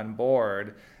team's not on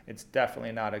board, it's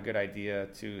definitely not a good idea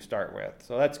to start with.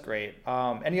 So that's great.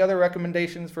 Any other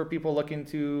recommendations for people looking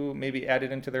to maybe add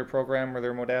it into their program or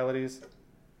their modalities?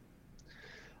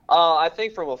 I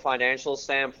think from a financial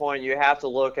standpoint, you have to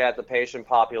look at the patient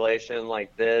population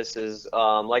like this.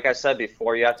 Like I said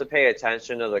before, you have to pay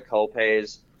attention to the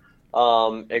copays,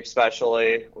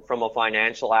 especially from a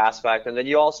financial aspect. And then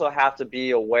you also have to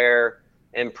be aware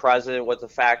and present with the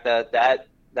fact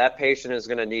that patient is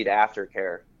going to need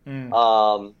aftercare.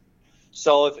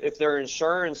 So if their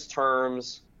insurance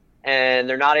terms and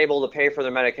they're not able to pay for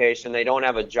their medication, they don't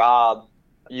have a job,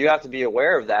 you have to be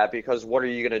aware of that, because what are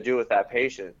you going to do with that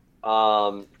patient?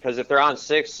 Because if they're on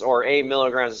 6 or 8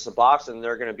 milligrams of Suboxone,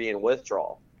 they're going to be in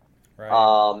withdrawal.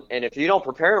 Right. And if you don't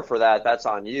prepare them for that, that's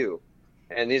on you.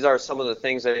 And these are some of the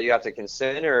things that you have to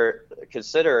consider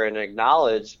and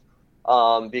acknowledge,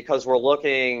 because we're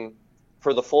looking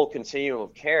for the full continuum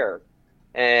of care.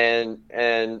 and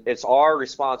it's our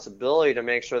responsibility to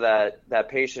make sure that that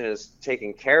patient is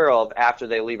taken care of after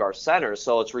they leave our center.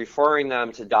 So it's referring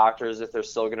them to doctors if they're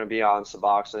still going to be on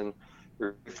Suboxone,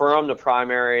 refer them to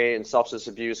primary and substance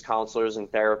abuse counselors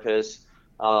and therapists,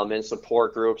 and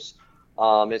support groups.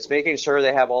 It's making sure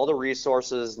they have all the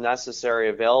resources necessary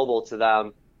available to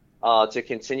them to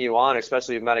continue on,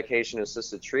 especially with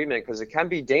medication-assisted treatment, because it can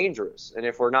be dangerous. And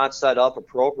if we're not set up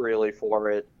appropriately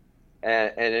for it,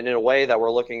 and in a way that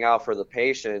we're looking out for the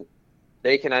patient,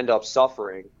 they can end up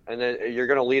suffering. And then you're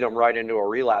going to lead them right into a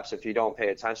relapse if you don't pay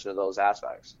attention to those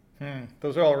aspects.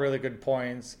 Those are all really good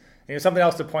points. And something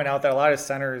else to point out that a lot of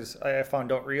centers I found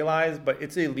don't realize, but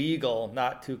it's illegal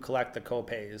not to collect the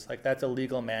copays. Like that's a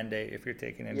legal mandate if you're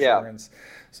taking insurance. Yeah.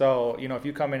 So, if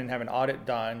you come in and have an audit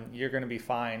done, you're going to be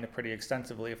fined pretty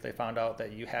extensively if they found out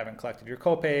that you haven't collected your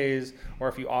copays, or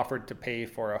if you offered to pay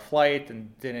for a flight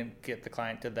and didn't get the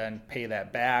client to then pay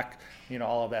that back.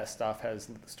 All of that stuff has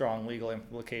strong legal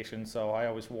implications. So I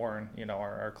always warn,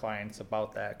 our clients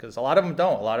about that, because a lot of them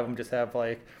don't. A lot of them just have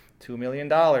like $2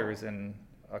 million in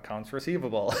accounts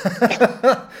receivable.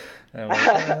 And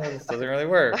like, this doesn't really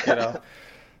work,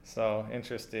 So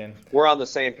interesting. We're on the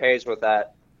same page with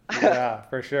that. Yeah,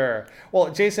 for sure.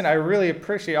 Well, Jason, I really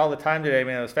appreciate all the time today. I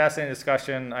mean, it was a fascinating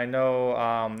discussion. I know,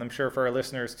 I'm sure for our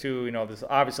listeners too, there's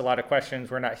obviously a lot of questions.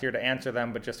 We're not here to answer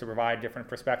them, but just to provide different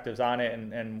perspectives on it.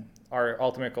 And our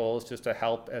ultimate goal is just to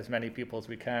help as many people as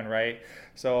we can, right?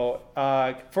 So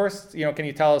first, can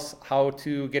you tell us how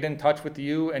to get in touch with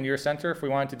you and your center if we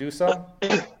wanted to do so?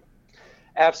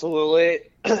 Absolutely.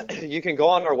 You can go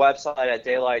on our website at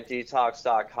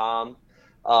daylightdetox.com.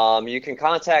 You can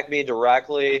contact me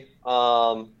directly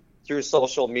through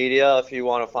social media. If you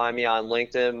want to find me on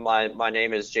LinkedIn, my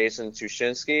name is Jason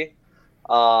Tuszynski.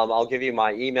 I'll give you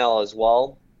my email as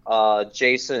well,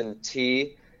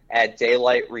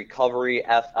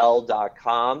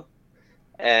 jasont@daylightrecoveryfl.com.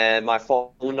 And my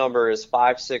phone number is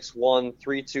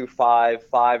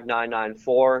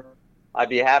 561-325-5994. I'd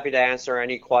be happy to answer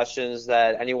any questions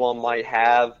that anyone might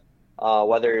have.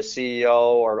 Whether you're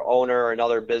CEO or owner or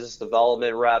another business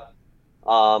development rep,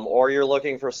 or you're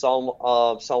looking for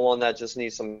someone that just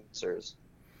needs some answers.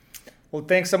 Well,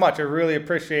 thanks so much. I really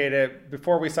appreciate it.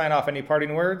 Before we sign off, any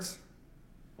parting words?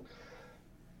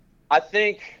 I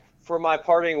think for my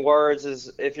parting words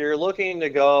is if you're looking to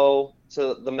go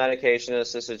to the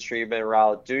medication-assisted treatment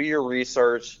route, do your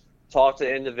research, talk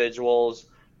to individuals,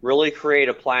 really create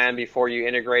a plan before you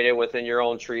integrate it within your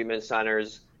own treatment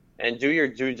centers. And do your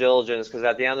due diligence, because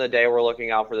at the end of the day, we're looking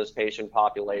out for this patient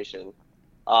population.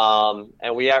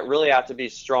 And we really have to be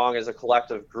strong as a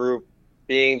collective group,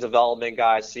 being development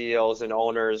guys, CEOs, and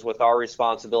owners, with our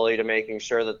responsibility to making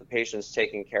sure that the patient's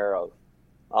taken care of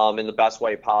in the best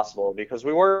way possible. Because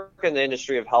we work in the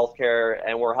industry of healthcare,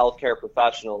 and we're healthcare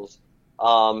professionals.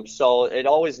 So it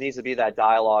always needs to be that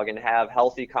dialogue and have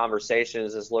healthy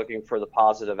conversations as looking for the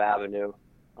positive avenue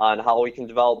on how we can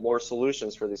develop more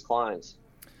solutions for these clients.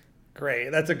 Great.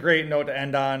 That's a great note to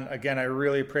end on. Again, I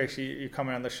really appreciate you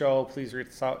coming on the show. Please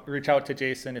reach out to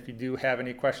Jason if you do have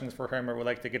any questions for him or would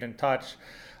like to get in touch.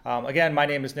 Again, my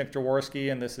name is Nick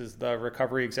Jaworski, and this is the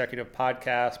Recovery Executive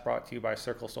Podcast brought to you by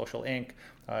Circle Social Inc.,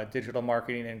 digital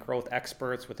marketing and growth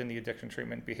experts within the addiction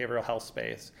treatment behavioral health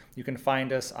space. You can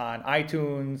find us on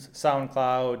iTunes,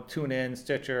 SoundCloud, TuneIn,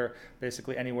 Stitcher,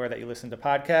 basically anywhere that you listen to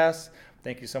podcasts.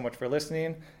 Thank you so much for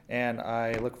listening, and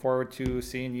I look forward to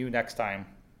seeing you next time.